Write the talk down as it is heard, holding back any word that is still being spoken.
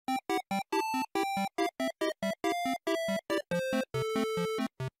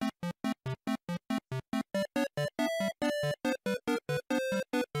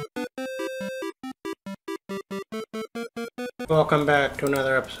Welcome back to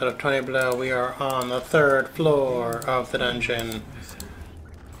another episode of 20 Below. We are on the 3rd floor of the dungeon.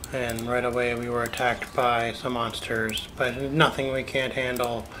 And right away we were attacked by some monsters, but nothing we can't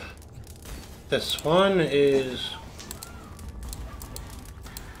handle. This one is...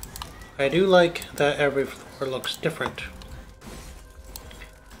 I do like that every floor looks different.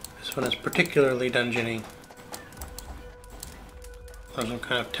 This one is particularly dungeony. Or some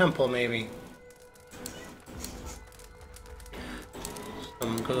kind of temple, maybe.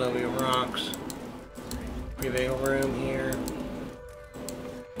 Some glowy rocks. Prevail room here.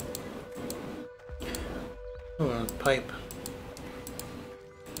 Oh, a pipe.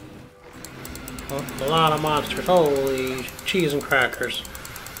 Oh, a lot of monsters. Holy cheese and crackers.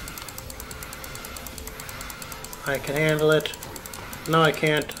 I can handle it. No, I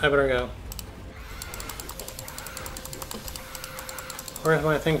can't. I better go. Where's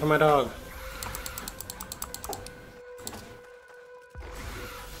my thing for my dog?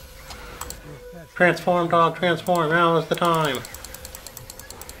 Transform, dog, transform. Now is the time.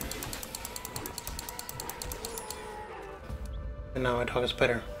 And now my dog is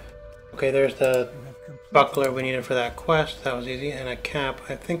better. Okay, there's the buckler we needed for that quest. That was easy. And a cap.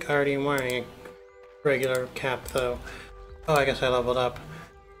 I think I already am wearing a regular cap, though. Oh, I guess I leveled up.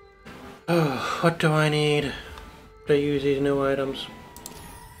 Oh, what do I need to use these new items?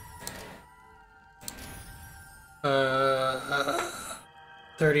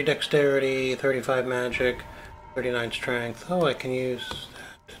 30 dexterity, 35 magic, 39 strength. Oh, I can use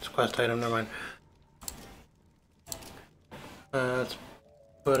that. It's a quest item, never mind. Let's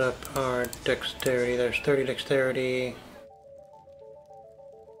put up our dexterity. There's 30 dexterity.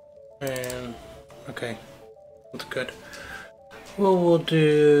 And, okay, that's good. Well, we'll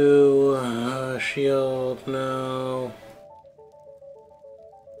do shield, no.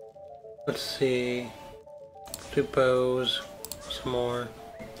 Let's see. Do bows, some more.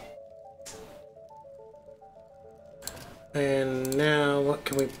 And now, what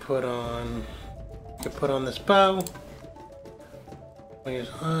can we put on? We can put on this bow.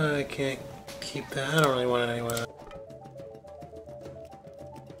 I can't keep that. I don't really want it anyway.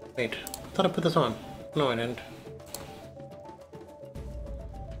 Wait, I thought I put this on. No, I didn't.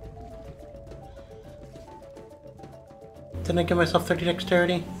 Didn't I give myself 30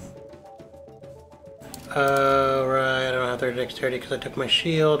 dexterity? Oh, right, I don't have 30 dexterity because I took my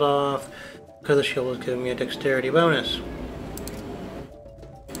shield off. Because the shield was giving me a dexterity bonus.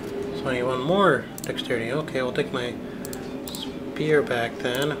 So I need one more dexterity. Okay, we'll take my spear back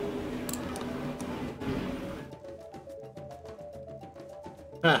then.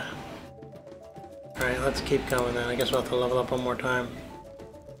 Ah. Alright, let's keep going then. I guess we'll have to level up one more time.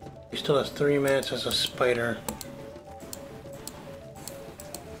 He still has 3 minutes as a spider.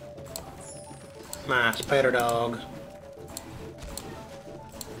 Ah, spider dog.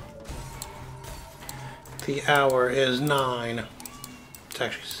 The hour is 9. It's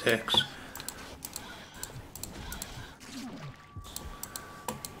actually 6.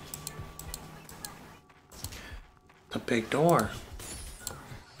 The big door.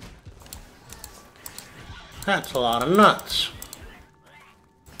 That's a lot of nuts.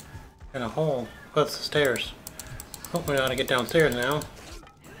 And a hole. What's the stairs? Oh, we know how to get downstairs now.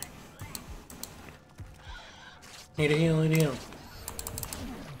 Need a heal, need a heal.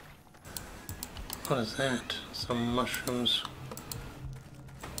 What is that? Some mushrooms.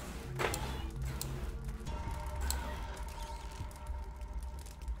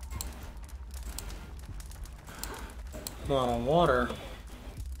 A lot of water.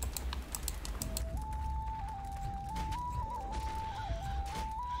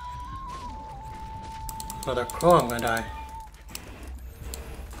 Another crow, I'm gonna die.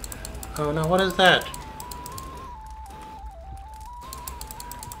 Oh no, what is that?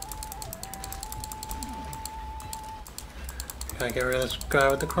 Gotta get rid of this guy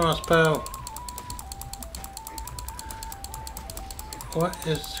with the crossbow. Who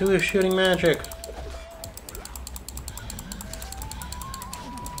is shooting magic?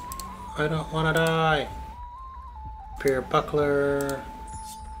 I don't wanna die. Spear, buckler,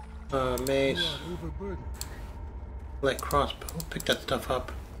 mace, light crossbow. Pick that stuff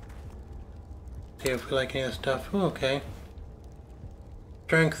up. See if we like any of the stuff. Oh, okay.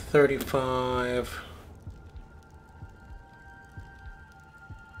 Strength 35.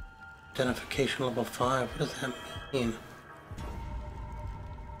 Identification level 5. What does that mean?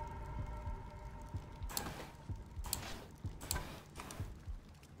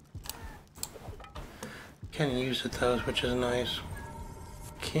 Can't use it those, which is nice.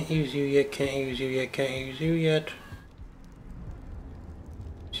 Can't use you yet, can't use you yet, can't use you yet.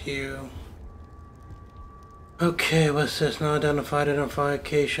 You. Okay, what's this? Not identified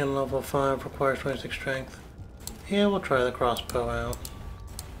identification, level 5, requires 26 strength. Yeah, we'll try the crossbow out.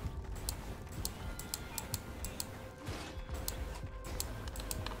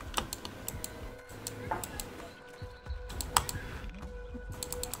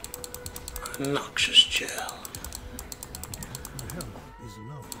 Noxious gel. Your health is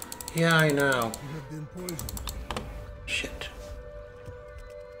low. Yeah, I know. You have been poisoned. Shit.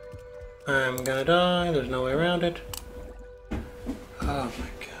 I'm gonna die, there's no way around it. Oh my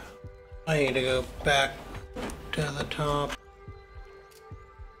god. I need to go back to the top.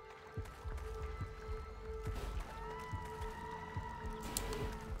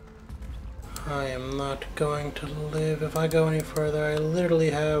 I am not going to live if I go any further. I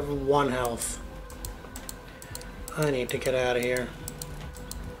literally have 1 health. I need to get out of here.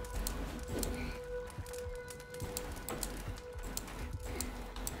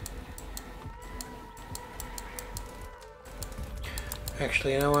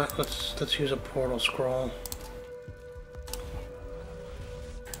 Actually, you know what? Let's use a portal scroll.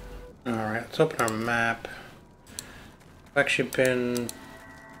 Alright, let's open our map. I've actually been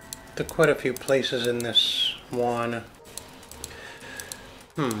to quite a few places in this one.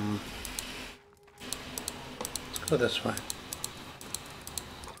 Let's go this way.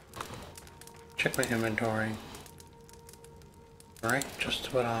 Check my inventory. Alright,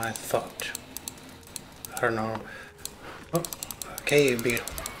 just what I thought. I don't know. Oh, a cave beetle.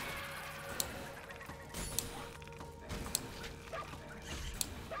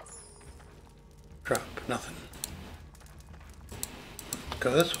 Drop, nothing.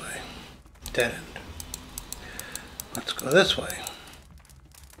 Go this way. Dead end. Let's go this way.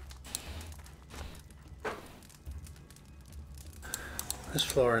 This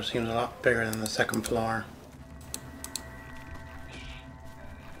floor seems a lot bigger than the second floor.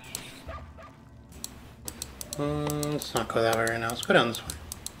 Let's not go that way right now. Let's go down this way.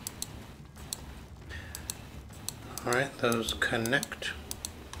 Alright, those connect.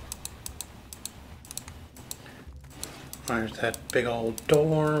 There's that big old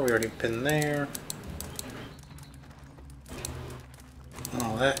door. We already been there.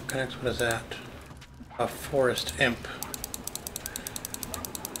 Oh, that connects. What is that? A forest imp.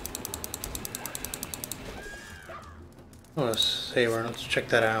 Oh, a saber. Let's check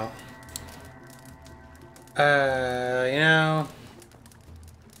that out. You know,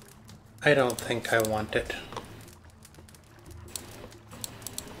 I don't think I want it.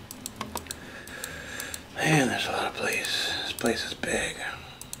 Man, there's a lot of places. This place is big.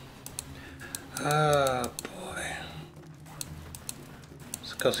 Oh boy.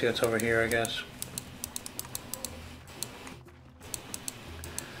 Let's go see what's over here, I guess.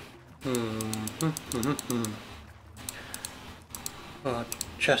 Oh,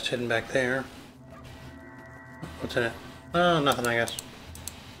 chest hidden back there. What's in it? Oh, nothing, I guess.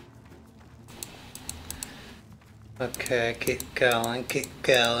 Okay, keep going, keep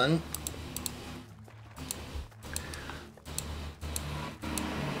going.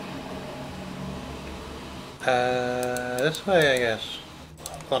 This way, I guess.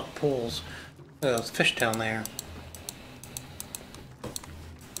 A lot of pools. Look at those fish down there.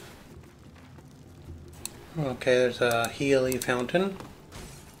 Okay, there's a Healy fountain.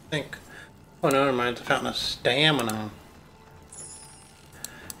 I think. Oh, no, never mind. It's a fountain of stamina.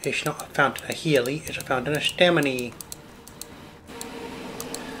 It's not a fountain of Healy, it's a fountain of stamina.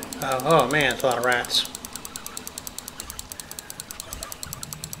 Oh man, it's a lot of rats.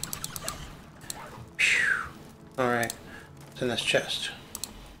 Alright, what's in this chest?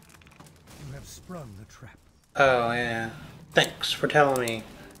 You have sprung the trap. Oh yeah, thanks for telling me.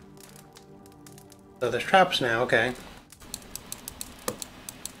 So there's traps now, okay.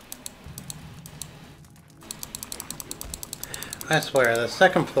 I swear, the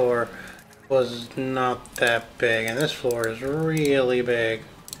second floor was not that big, and this floor is really big.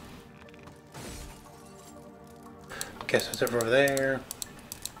 Guess that's it over there.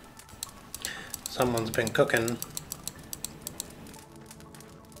 Someone's been cooking.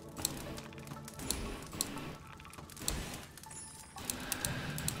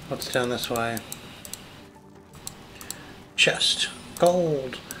 What's down this way? Chest.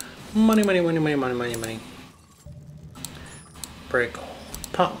 Gold. Money, money, money, money, money, money, money. Break all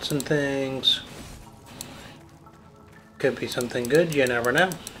pots and things. Could be something good, you never know.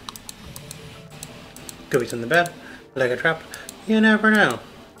 Could be something bad, like a trap, you never know.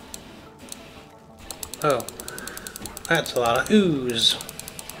 Oh, that's a lot of ooze.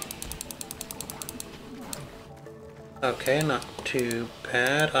 Okay, not too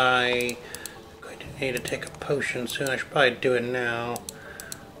bad. I'm going to need to take a potion soon. I should probably do it now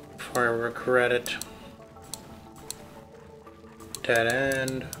before I regret it. Dead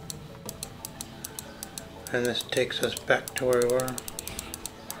end. And this takes us back to where we were.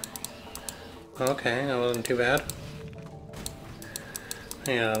 Okay, that wasn't too bad.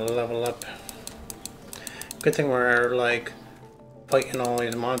 Yeah, level up. Good thing we're like fighting all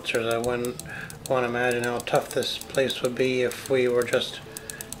these monsters. I wouldn't want to imagine how tough this place would be if we were just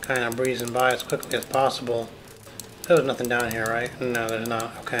kind of breezing by as quickly as possible. There was nothing down here, right? No, there's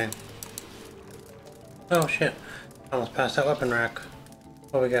not. Okay. Oh shit. Almost passed that weapon rack.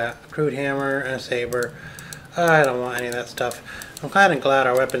 What we got? A crude hammer and a saber. I don't want any of that stuff. I'm kind of glad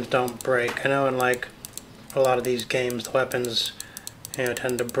our weapons don't break. I know in like a lot of these games the weapons, you know,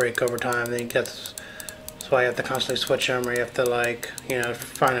 tend to break over time. That's why you have to constantly switch them, or you have to like, you know,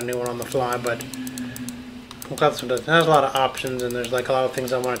 find a new one on the fly. But I'm glad this one doesn't. There's a lot of options and there's like a lot of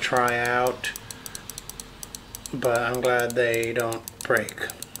things I want to try out. But I'm glad they don't break.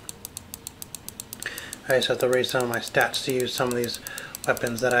 I just have to raise some of my stats to use some of these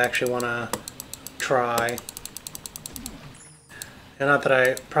weapons that I actually want to try. And not that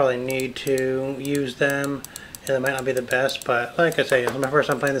I probably need to use them, and it might not be the best, but like I say, it's my first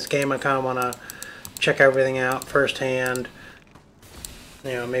time playing this game. I kind of want to check everything out firsthand.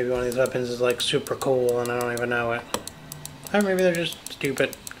 You know, maybe one of these weapons is like super cool and I don't even know it. Or maybe they're just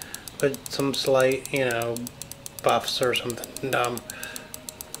stupid with some slight, you know, buffs or something dumb.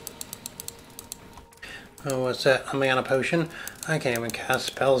 Oh, what's that? A mana potion? I can't even cast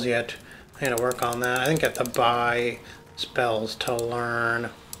spells yet. I gotta work on that. I think I have to buy spells to learn.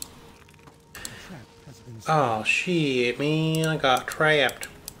 Oh shit, man, I got trapped.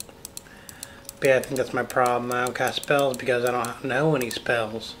 But yeah, I think that's my problem. I don't cast spells because I don't know any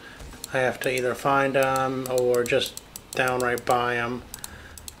spells. I have to either find them or just downright buy them.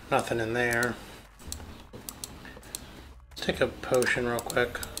 Nothing in there. Let's take a potion real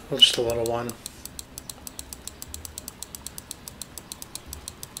quick. Just a little one.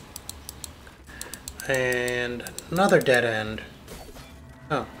 And another dead end.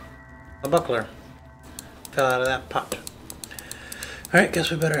 Oh, a buckler. Fell out of that pot. Alright, guess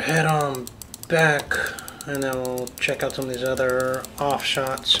we better head on back and then we'll check out some of these other off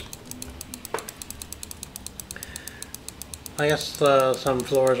shots. I guess some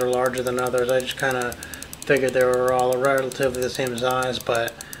floors are larger than others. I just kind of figured they were all relatively the same size,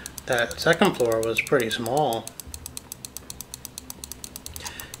 but that second floor was pretty small.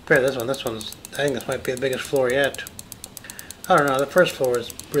 Compared to this one's, I think this might be the biggest floor yet. I don't know, the first floor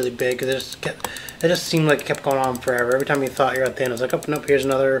was really big. It just seemed like it kept going on forever. Every time you thought you were at the end, it was like, oh, nope, here's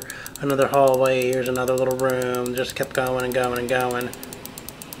another hallway, here's another little room. It just kept going and going and going.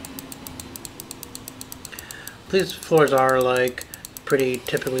 These floors are like pretty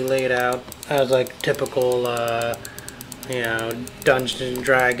typically laid out as like typical, you know, Dungeons and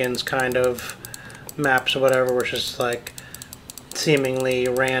Dragons kind of maps or whatever, where it's just like seemingly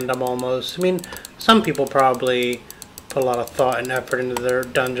random almost. I mean, some people probably put a lot of thought and effort into their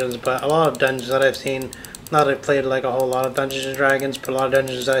dungeons, but a lot of dungeons that I've seen, not that I've played like a whole lot of Dungeons and Dragons, but a lot of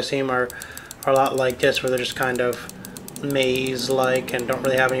dungeons that I've seen are a lot like this, where they're just kind of maze-like and don't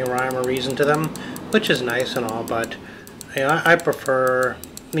really have any rhyme or reason to them, which is nice and all, but you know, I prefer,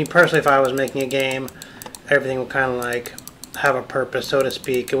 me personally, if I was making a game, everything would kind of like have a purpose, so to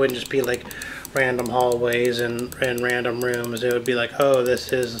speak. It wouldn't just be like random hallways and random rooms. It would be like, oh,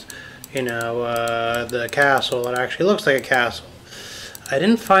 this is, you know, the castle. It actually looks like a castle. I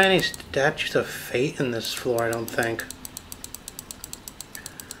didn't find any statues of fate in this floor, I don't think.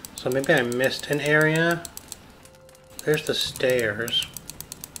 So maybe I missed an area. There's the stairs.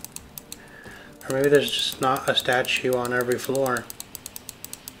 Or maybe there's just not a statue on every floor.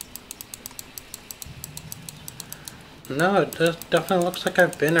 No, it definitely looks like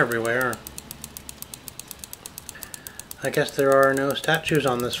I've been everywhere. I guess there are no statues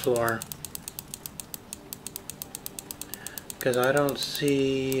on this floor, because I don't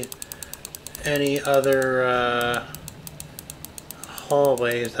see any other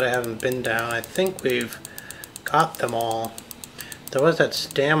hallways that I haven't been down. I think we've got them all. There was that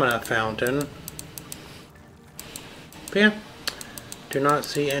stamina fountain. But yeah, do not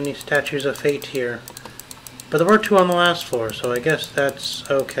see any statues of fate here. But there were two on the last floor, so I guess that's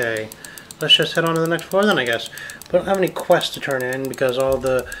okay. Let's just head on to the next floor then, I guess. We don't have any quests to turn in because all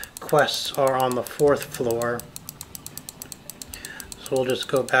the quests are on the 4th floor. So we'll just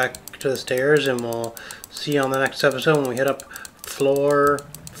go back to the stairs and we'll see you on the next episode when we hit up floor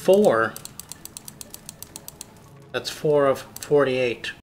 4. That's 4 of 48.